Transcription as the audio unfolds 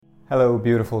Hello,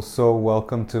 beautiful soul.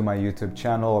 Welcome to my YouTube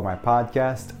channel or my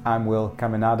podcast. I'm Will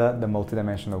Caminada, the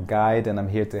multidimensional guide, and I'm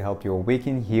here to help you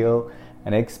awaken, heal,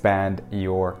 and expand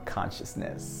your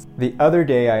consciousness. The other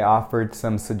day, I offered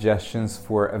some suggestions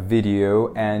for a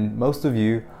video, and most of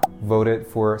you voted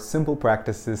for simple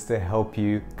practices to help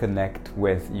you connect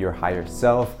with your higher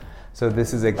self. So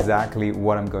this is exactly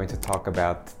what I'm going to talk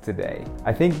about today.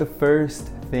 I think the first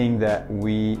thing that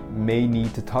we may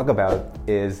need to talk about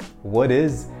is what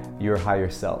is your higher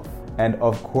self? And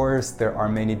of course, there are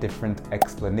many different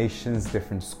explanations,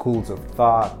 different schools of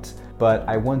thought, but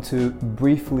I want to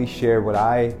briefly share what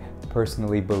I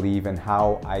personally believe and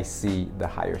how I see the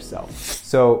higher self.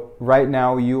 So right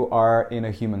now you are in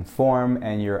a human form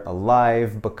and you're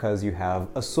alive because you have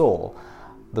a soul.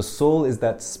 The soul is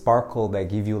that sparkle that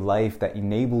gives you life, that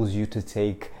enables you to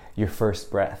take your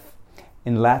first breath.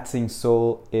 In Latin,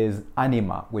 soul is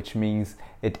anima, which means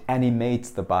it animates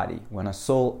the body. When a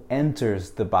soul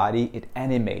enters the body, it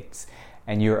animates,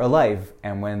 and you're alive.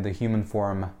 And when the human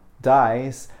form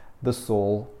dies, the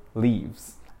soul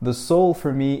leaves. The soul,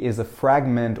 for me, is a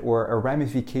fragment or a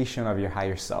ramification of your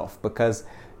higher self, because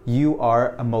you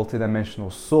are a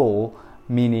multidimensional soul,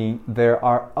 meaning there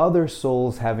are other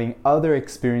souls having other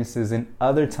experiences in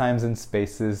other times and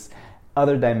spaces,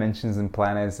 other dimensions and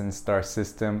planets and star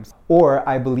systems, or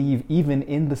I believe even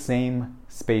in the same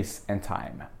space and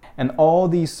time. And all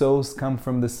these souls come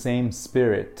from the same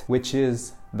spirit, which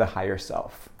is the higher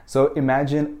self. So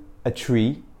imagine a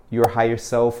tree. Your higher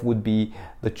self would be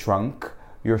the trunk,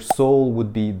 your soul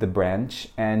would be the branch,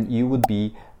 and you would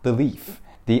be the leaf.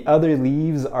 The other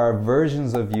leaves are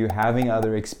versions of you having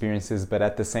other experiences, but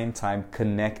at the same time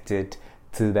connected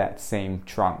to that same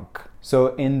trunk.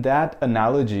 So in that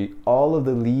analogy, all of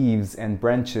the leaves and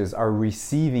branches are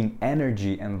receiving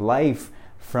energy and life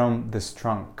from this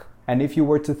trunk. And if you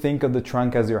were to think of the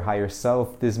trunk as your higher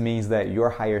self, this means that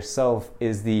your higher self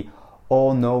is the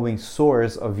all-knowing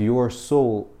source of your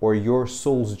soul or your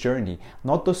soul's journey.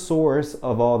 Not the source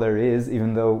of all there is,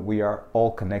 even though we are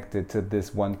all connected to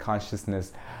this one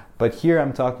consciousness. But here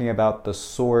I'm talking about the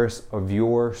source of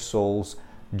your soul's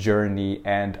journey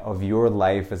and of your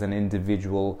life as an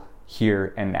individual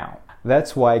here and now.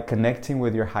 That's why connecting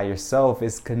with your higher self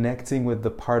is connecting with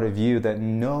the part of you that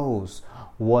knows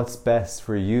what's best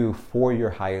for you for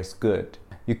your highest good.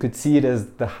 You could see it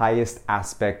as the highest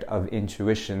aspect of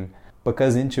intuition,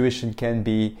 because intuition can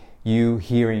be you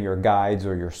hearing your guides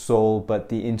or your soul, but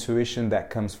the intuition that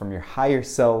comes from your higher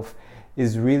self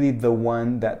is really the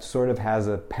one that sort of has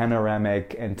a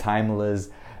panoramic and timeless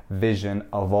vision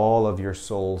of all of your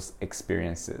soul's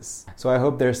experiences. So I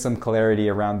hope there's some clarity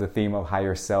around the theme of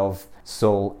higher self,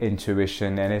 soul,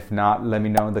 intuition, and if not, let me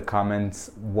know in the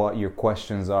comments what your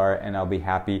questions are and I'll be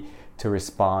happy to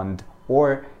respond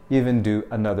or even do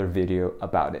another video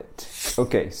about it.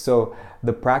 Okay, so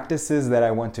the practices that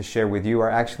I want to share with you are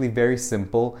actually very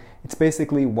simple. It's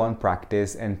basically one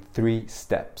practice and 3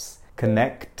 steps.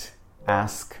 Connect,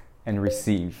 ask, and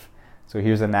receive. So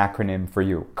here's an acronym for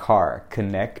you. CAR.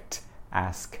 Connect,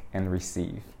 ask, and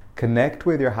receive. Connect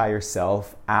with your higher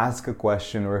self, ask a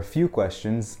question or a few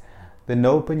questions, then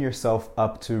open yourself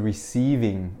up to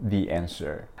receiving the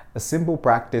answer. A simple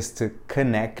practice to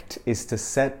connect is to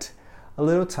set a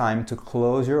little time to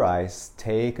close your eyes,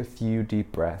 take a few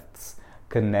deep breaths,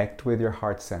 connect with your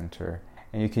heart center,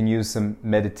 and you can use some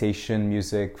meditation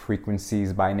music,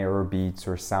 frequencies, binaural beats,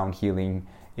 or sound healing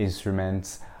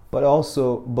instruments. But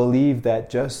also believe that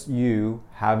just you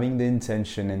having the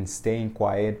intention and staying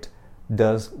quiet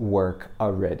does work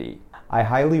already. I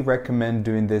highly recommend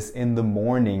doing this in the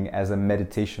morning as a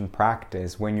meditation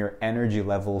practice when your energy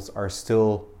levels are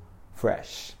still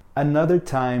fresh. Another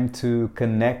time to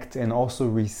connect and also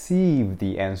receive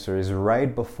the answer is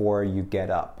right before you get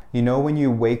up. You know, when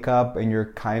you wake up and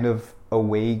you're kind of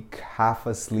awake, half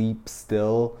asleep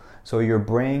still, so your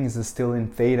brain is still in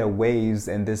theta waves,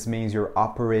 and this means you're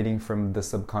operating from the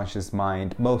subconscious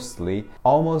mind mostly,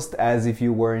 almost as if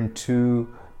you were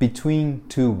between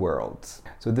two worlds.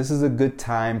 So this is a good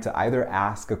time to either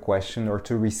ask a question or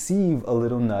to receive a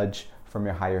little nudge from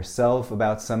your higher self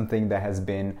about something that has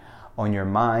been on your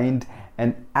mind.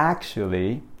 And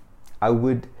actually, I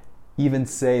would even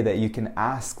say that you can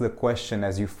ask the question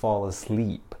as you fall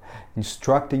asleep,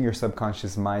 instructing your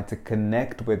subconscious mind to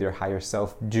connect with your higher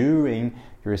self during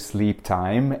your sleep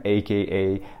time,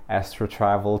 aka astral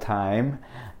travel time,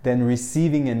 then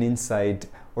receiving an insight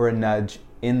or a nudge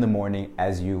in the morning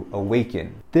as you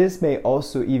awaken. This may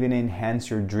also even enhance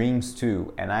your dreams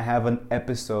too, and I have an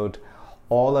episode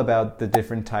all about the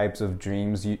different types of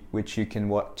dreams which you can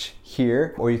watch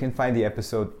here, or you can find the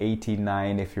episode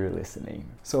 89 if you're listening.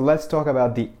 So let's talk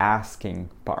about the asking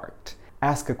part.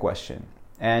 Ask a question,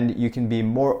 and you can be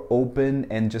more open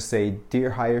and just say, "Dear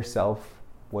higher self,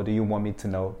 what do you want me to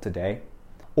know today?"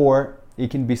 Or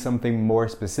it can be something more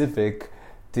specific.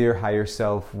 "Dear higher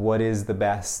self, what is the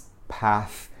best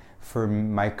path for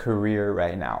my career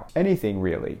right now?" Anything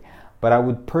really. But I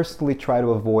would personally try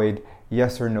to avoid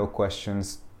yes or no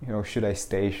questions. Should I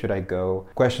stay? Should I go?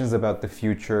 Questions about the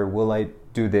future. Will I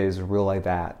do this? Will I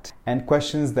that? And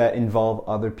questions that involve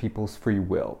other people's free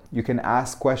will. You can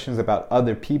ask questions about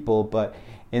other people, but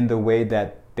in the way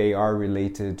that they are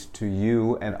related to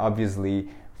you, and obviously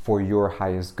for your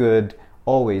highest good,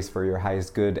 always for your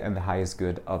highest good and the highest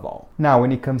good of all. Now,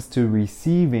 when it comes to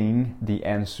receiving the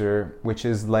answer, which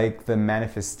is like the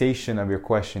manifestation of your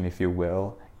question, if you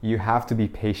will, you have to be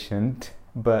patient,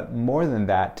 but more than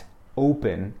that,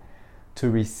 open to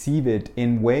receive it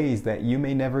in ways that you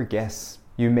may never guess.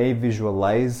 You may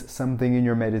visualize something in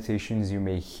your meditations, you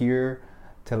may hear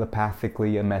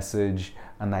telepathically a message,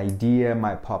 an idea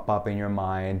might pop up in your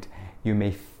mind, you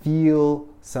may feel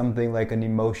something like an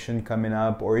emotion coming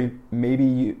up, or maybe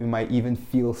you might even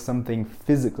feel something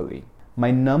physically.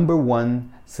 My number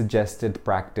one suggested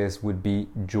practice would be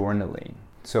journaling.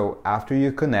 So after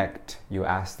you connect, you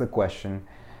ask the question,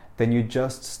 then you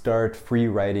just start free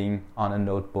writing on a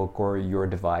notebook or your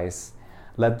device.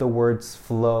 Let the words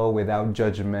flow without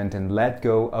judgment and let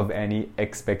go of any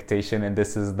expectation. And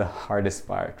this is the hardest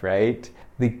part, right?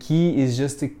 The key is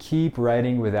just to keep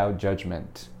writing without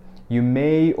judgment. You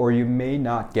may or you may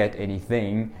not get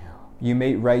anything. You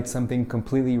may write something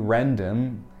completely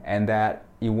random and that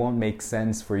it won't make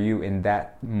sense for you in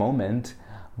that moment,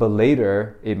 but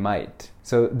later it might.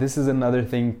 So this is another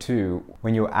thing too.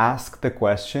 When you ask the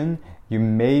question, you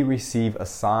may receive a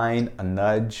sign, a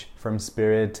nudge from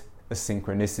spirit, a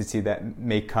synchronicity that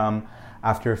may come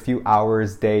after a few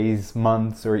hours, days,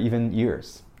 months, or even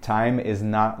years. Time is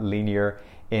not linear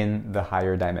in the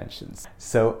higher dimensions.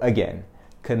 So again,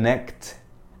 connect,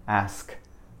 ask,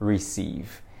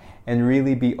 receive, and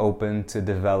really be open to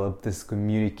develop this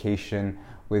communication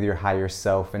with your higher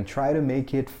self and try to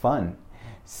make it fun.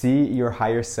 See your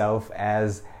higher self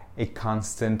as a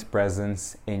constant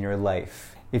presence in your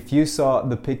life. If you saw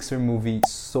the Pixar movie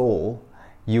Soul,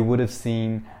 you would have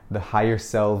seen the higher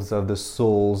selves of the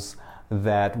souls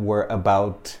that were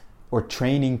about or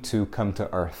training to come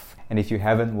to Earth. And if you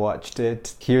haven't watched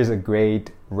it, here's a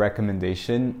great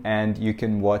recommendation, and you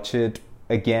can watch it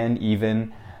again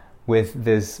even with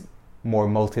this more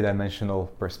multidimensional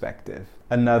perspective.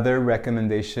 Another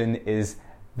recommendation is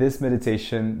this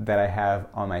meditation that I have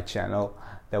on my channel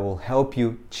that will help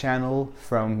you channel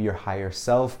from your higher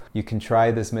self. You can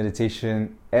try this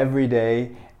meditation every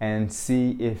day and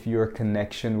see if your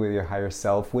connection with your higher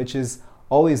self, which is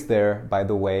always there, by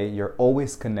the way, you're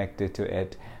always connected to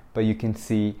it, but you can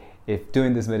see if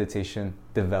doing this meditation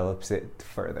develops it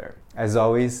further. As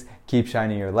always, keep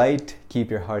shining your light,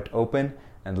 keep your heart open,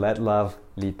 and let love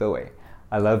lead the way.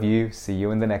 I love you. See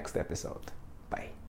you in the next episode.